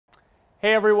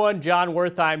Hey everyone, John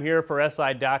Wertheim here for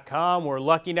SI.com. We're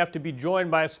lucky enough to be joined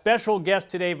by a special guest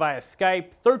today via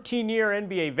Skype, 13-year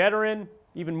NBA veteran.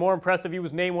 Even more impressive, he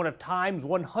was named one of Time's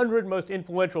 100 most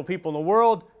influential people in the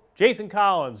world, Jason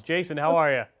Collins. Jason, how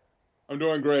are you? I'm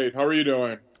doing great. How are you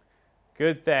doing?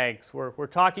 Good, thanks. We're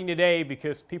talking today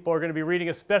because people are going to be reading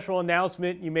a special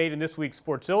announcement you made in this week's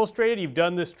Sports Illustrated. You've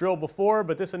done this drill before,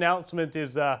 but this announcement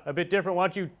is a bit different. Why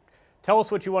don't you tell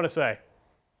us what you want to say?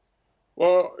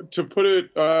 Well, to put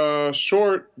it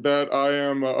short, that I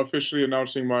am officially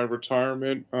announcing my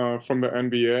retirement from the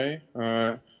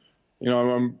NBA.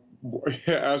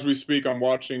 As we speak, I'm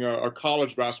watching a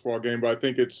college basketball game, but I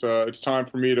think it's time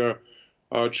for me to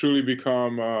truly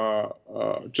become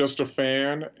just a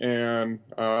fan and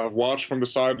watch from the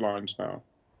sidelines now.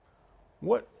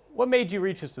 What made you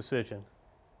reach this decision?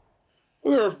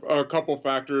 Well, there are a couple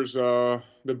factors. The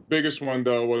biggest one,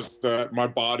 though, was that my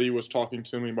body was talking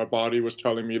to me. My body was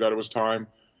telling me that it was time.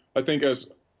 I think as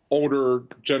older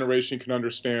generation can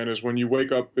understand is when you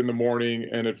wake up in the morning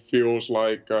and it feels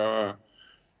like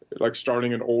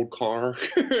starting an old car,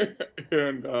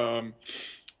 and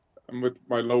with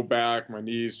my low back, my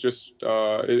knees,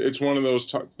 it's one of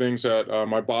those things that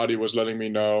my body was letting me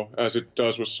know, as it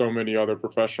does with so many other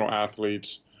professional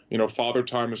athletes. Father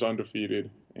Time is undefeated,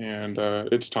 and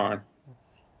it's time.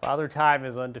 Father Time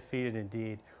is undefeated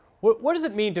indeed. What does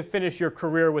it mean to finish your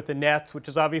career with the Nets, which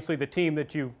is obviously the team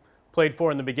that you played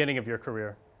for in the beginning of your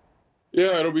career?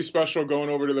 Yeah, it'll be special going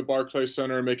over to the Barclays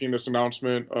Center and making this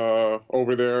announcement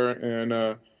over there.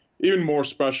 And even more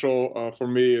special for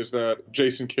me is that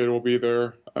Jason Kidd will be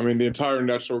there. I mean, the entire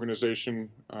Nets organization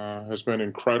has been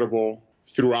incredible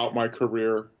throughout my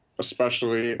career,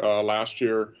 especially last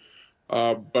year.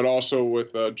 But also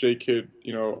with Jay Kidd,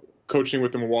 coaching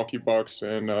with the Milwaukee Bucks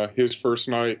and his first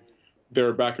night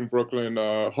there back in Brooklyn.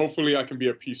 Hopefully, I can be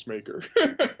a peacemaker.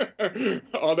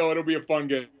 Although it'll be a fun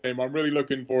game, I'm really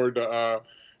looking forward to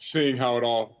seeing how it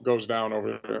all goes down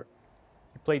over there.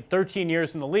 You played 13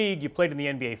 years in the league. You played in the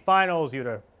NBA Finals. You had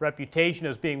a reputation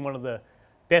as being one of the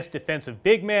best defensive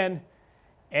big men.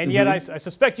 And yet, I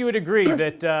suspect you would agree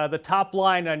that the top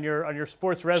line on your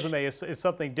sports resume is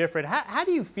something different. How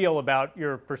do you feel about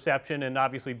your perception and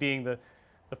obviously being the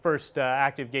first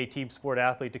active gay team sport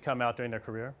athlete to come out during their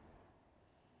career?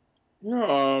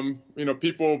 Yeah,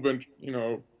 people have been,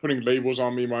 putting labels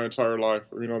on me my entire life.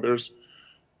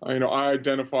 I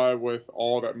identify with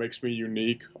all that makes me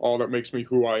unique, all that makes me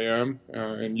who I am.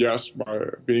 And yes,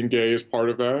 being gay is part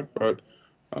of that. But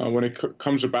when it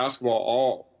comes to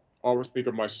basketball, I always think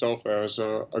of myself as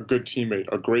a good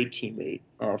teammate, a great teammate,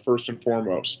 first and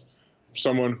foremost.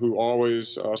 Someone who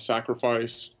always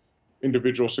sacrificed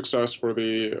individual success for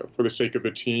the sake of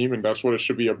the team, and that's what it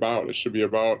should be about. It should be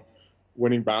about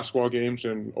winning basketball games.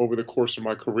 And over the course of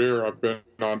my career, I've been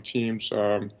on teams.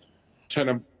 10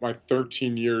 of my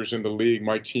 13 years in the league,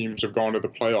 my teams have gone to the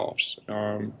playoffs,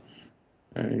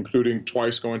 including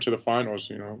twice going to the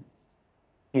finals.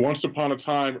 Once upon a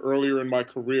time, earlier in my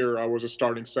career, I was a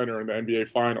starting center in the NBA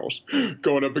Finals,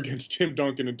 going up against Tim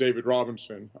Duncan and David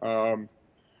Robinson. And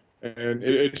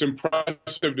it's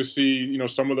impressive to see,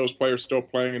 some of those players still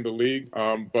playing in the league.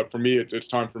 But for me, it's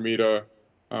time for me to,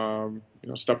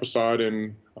 step aside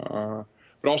but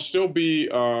I'll still be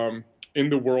in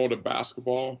the world of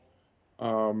basketball.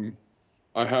 Um,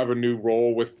 I have a new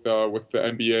role with the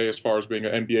NBA as far as being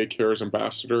an NBA Cares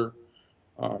ambassador,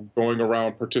 going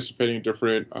around participating in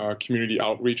different community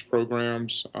outreach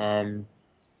programs.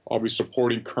 I'll be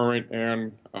supporting current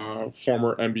and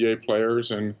former NBA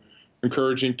players and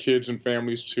encouraging kids and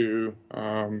families to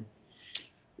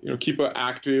keep an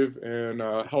active and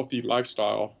healthy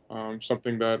lifestyle,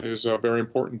 something that is very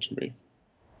important to me.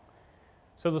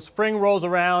 So the spring rolls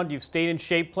around, you've stayed in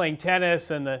shape playing tennis,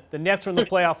 and the Nets are in the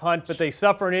playoff hunt, but they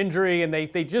suffer an injury, and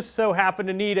they just so happen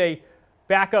to need a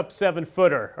backup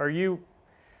 7-footer. Are you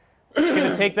going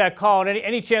to take that call? And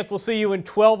any chance we'll see you in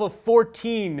 12 of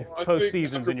 14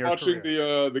 postseasons in your watching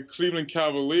career? the Cleveland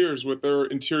Cavaliers with their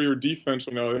interior defense,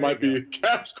 it might be a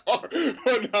cash car.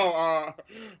 But no,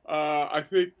 I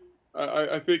think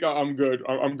I'm good.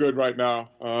 I'm good right now.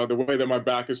 The way that my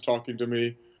back is talking to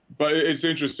me. But it's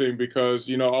interesting because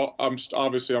I'm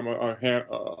obviously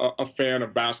a fan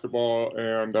of basketball,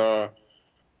 and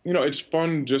it's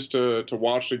fun just to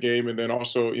watch the game, and then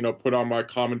also put on my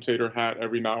commentator hat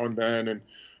every now and then,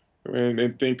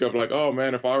 and think of like, oh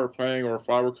man, if I were playing or if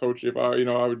I were coaching, if I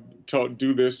would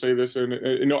do this, say this,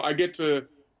 and I get to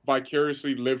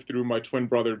vicariously live through my twin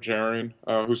brother Jaren,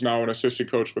 who's now an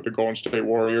assistant coach with the Golden State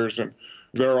Warriors, and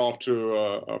they're off to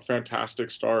a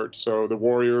fantastic start. So the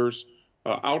Warriors.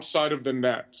 Outside of the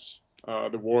Nets,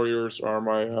 the Warriors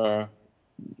are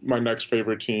my next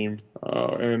favorite team,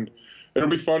 and it'll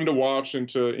be fun to watch and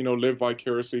to live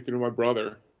vicariously through my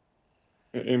brother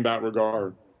in that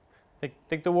regard. I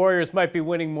think the Warriors might be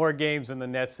winning more games than the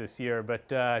Nets this year.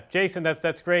 But Jason,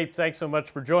 that's great. Thanks so much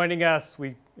for joining us.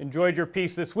 We enjoyed your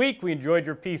piece this week. We enjoyed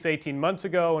your piece 18 months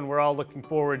ago, and we're all looking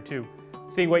forward to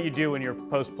seeing what you do in your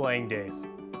post-playing days.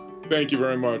 Thank you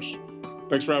very much.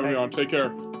 Thanks for having me on. Take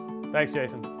care. Thanks,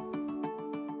 Jason.